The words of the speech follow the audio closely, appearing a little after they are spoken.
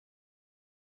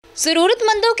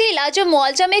जरूरतमंदों के इलाज और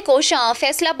मुआवजा में कोशां।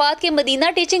 फैसलाबाद के मदीना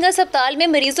टीचिंग अस्पताल में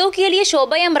मरीजों के लिए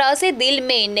शोबा अमराज दिल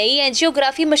में नई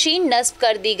एंजियोग्राफी मशीन नस्ब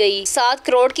कर दी गई। 7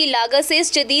 करोड़ की लागत से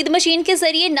इस जदीद मशीन के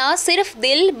जरिए न सिर्फ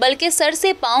दिल बल्कि सर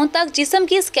से पांव तक जिस्म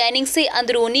की स्कैनिंग से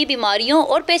अंदरूनी बीमारियों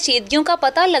और पेचीदगियों का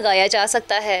पता लगाया जा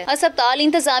सकता है। अस्पताल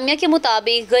इंतजामिया के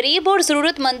मुताबिक गरीब और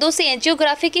जरूरतमंदों से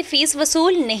एंजियोग्राफी की फीस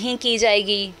वसूल नहीं की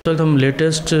जाएगी। हम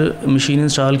लेटेस्ट मशीन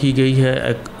इंस्टॉल की गई है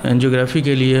एंजियोग्राफी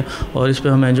के लिए और इस पर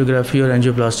हम एंजियोग्राफी और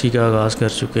एंजियोप्लास्टी का आगाज़ कर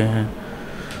चुके हैं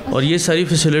और ये सारी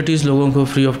फैसिलिटीज़ लोगों को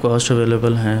फ्री ऑफ कॉस्ट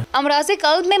अवेलेबल हैं। अमराज़े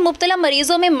कल्ब में मुब्तला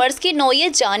मरीजों में मर्ज की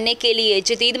नौयत जानने के लिए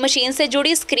जदीद मशीन से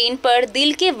जुड़ी स्क्रीन पर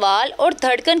दिल के वाल और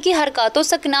धड़कन की हरकतों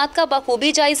सकनात का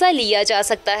बखूबी जायजा लिया जा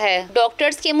सकता है।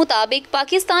 डॉक्टर्स के मुताबिक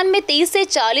पाकिस्तान में 30 से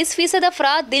 40%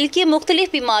 अफराद दिल की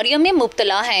मुख्तलिफ बीमारियों में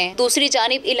मुब्तला हैं। दूसरी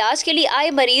जानिब इलाज के लिए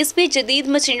आए मरीज भी जदीद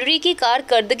मशीनरी की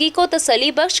कारकर्दगी को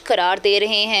तसल्ली बख्श करार दे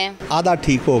रहे हैं। आधा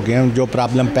ठीक हो गए, जो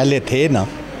प्रॉब्लम पहले थे ना,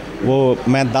 वो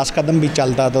मैं 10 कदम भी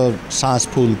चलता तो सांस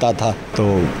फूलता था, तो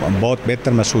बहुत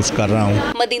बेहतर महसूस कर रहा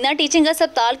हूँ। मदीना टीचिंग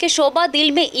अस्पताल के शोबा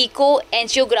दिल में इको,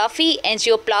 एंजियोग्राफी,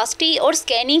 एंजियोप्लास्टी और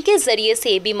स्कैनिंग के जरिए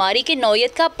से बीमारी के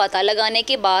नौयत का पता लगाने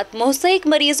के बाद मुस्तहिक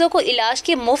मरीजों को इलाज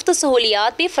की मुफ्त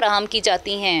सहूलियात भी फराहम की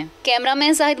जाती हैं।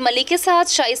 कैमरामैन जाहिद मलिक के साथ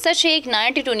शाइस्ता शेख,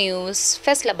 92 न्यूज़,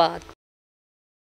 फैसलाबाद।